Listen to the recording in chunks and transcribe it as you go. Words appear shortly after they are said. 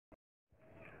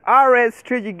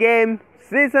RS3G game.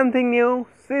 See something new,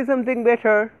 see something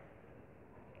better.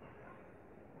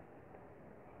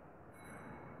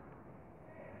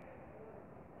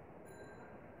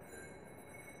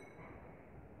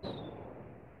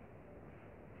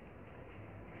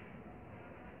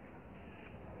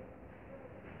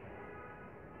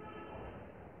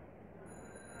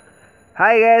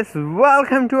 Hi guys,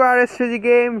 welcome to RS3G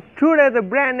game. Today the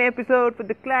brand new episode for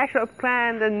the Clash of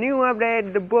Clans, the new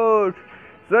update, the board.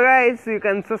 So guys, you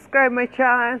can subscribe my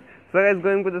channel. So guys,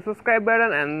 going to the subscribe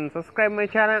button and subscribe my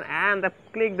channel and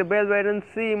click the bell button,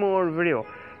 see more video.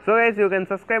 So guys, you can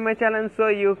subscribe my channel so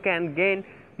you can gain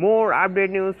more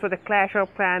update news for the Clash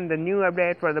of Clans. The new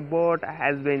update for the board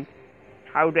has been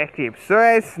out active. So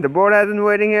guys, the board has been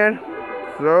waiting here.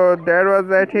 So that was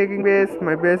taking place.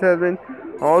 My base has been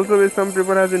also with some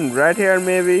people has been right here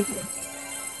maybe.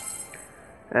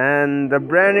 And the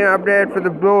brand new update for the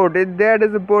board, there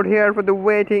is a board here for the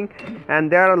waiting,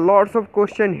 and there are lots of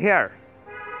questions here.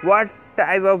 What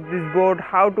type of this board,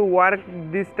 how to work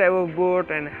this type of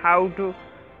board, and how to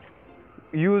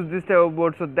use this type of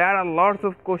board. So there are lots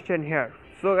of questions here.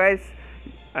 So guys,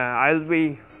 I'll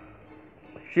be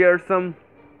share something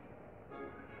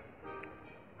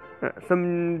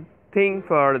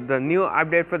for the new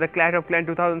update for the Clash of Clans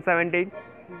 2017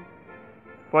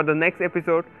 for the next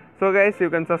episode. So guys, you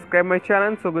can subscribe my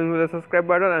channel, so going to the subscribe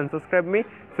button and subscribe me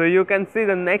so you can see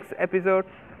the next episode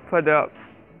for the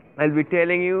I'll be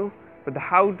telling you for the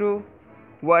how to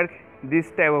work this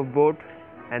type of board,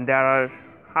 and there are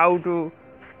how to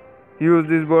use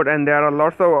this board, and there are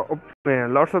lots of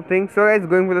things. So guys,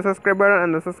 going for the subscribe button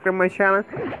and the subscribe my channel.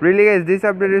 Really guys, this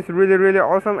update is really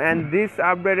awesome, and this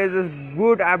update is a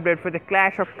good update for the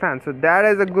Clash of Clans. So that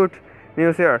is a good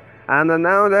news here. And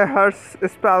now the Hearth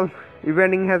spell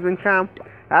evening has been come.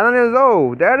 And the news,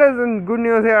 oh, that is good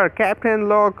news here. Captain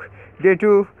lock day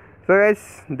 2. So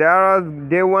guys,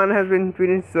 day 1 has been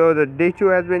finished, so the day 2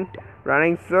 has been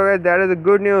running. So guys, that is a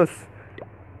good news.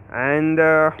 And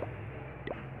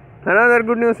another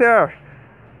good news here,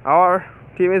 our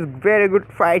team is very good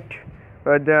fight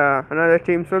with another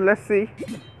team. So let's see.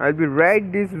 I'll be right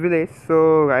this village,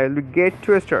 so I'll be get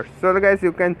 2 stars. So guys,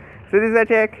 you can see this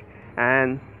attack,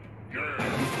 and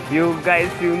you guys,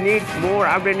 you need more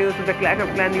update news for the Clash of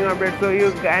Clans new update. So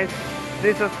you guys,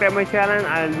 please subscribe my channel.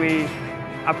 I'll be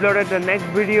uploaded the next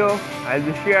video. I'll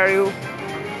be share you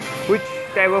which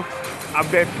type of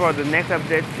update for the next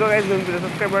update. So guys, go to the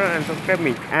subscribe button and subscribe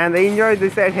me, and enjoy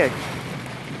this attack.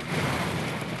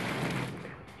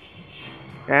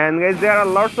 And guys, there are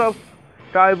lots of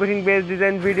toy putting based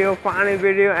design video, funny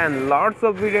video, and lots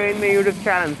of video in my YouTube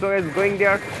channel. So guys, going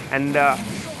there and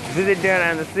visit there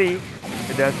and see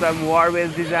there's some war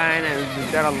based design, and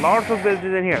there are lots of base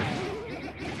design here.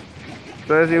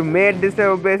 So as you made this type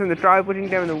of base in the toy putting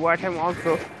time and the war time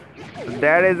also. So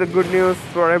that is a good news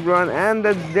for everyone, and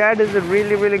that is a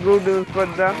really good news for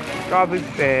the topic.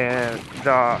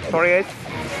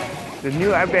 The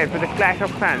new update for the Clash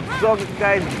of Clans. So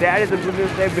guys, that is a good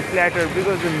news every Clasher,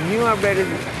 because the new update is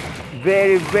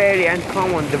very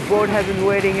uncommon. The board has been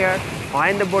waiting here,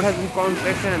 and the board has been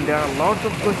construction, and there are lots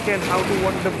of questions: how to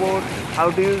work the board, how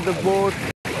to use the board,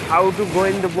 how to go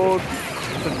in the board.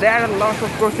 So there are lots of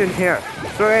questions here.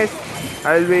 So guys,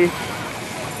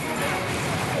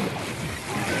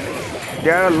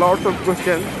 there are lots of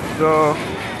questions. So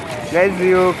guys,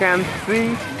 you can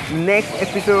see next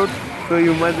episode. So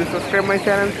you must be subscribe my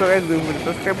channel. So guys, go to the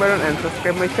subscribe button and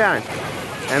subscribe my channel.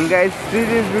 And guys, see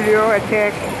this video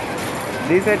attack.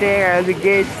 This attack I'll be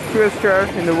get 2 stars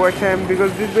in the watch time,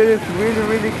 because this build is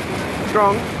really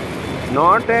strong.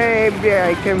 Not every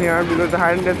item here, because the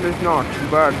hidden death is not.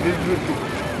 But this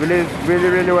build is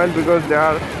really well, because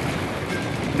their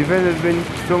defense has been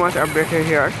so much updated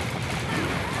here.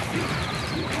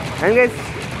 And guys,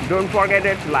 don't forget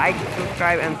it, like,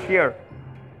 subscribe and share.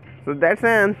 So that's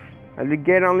it. I'll be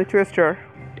get only 2 stars.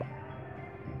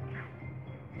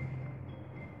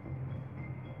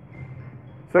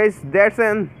 So guys, that's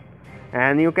it.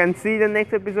 And you can see the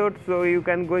next episode, so you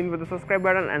can go in with the subscribe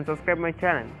button and subscribe my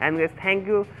channel. And guys, thank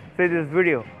you for this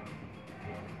video.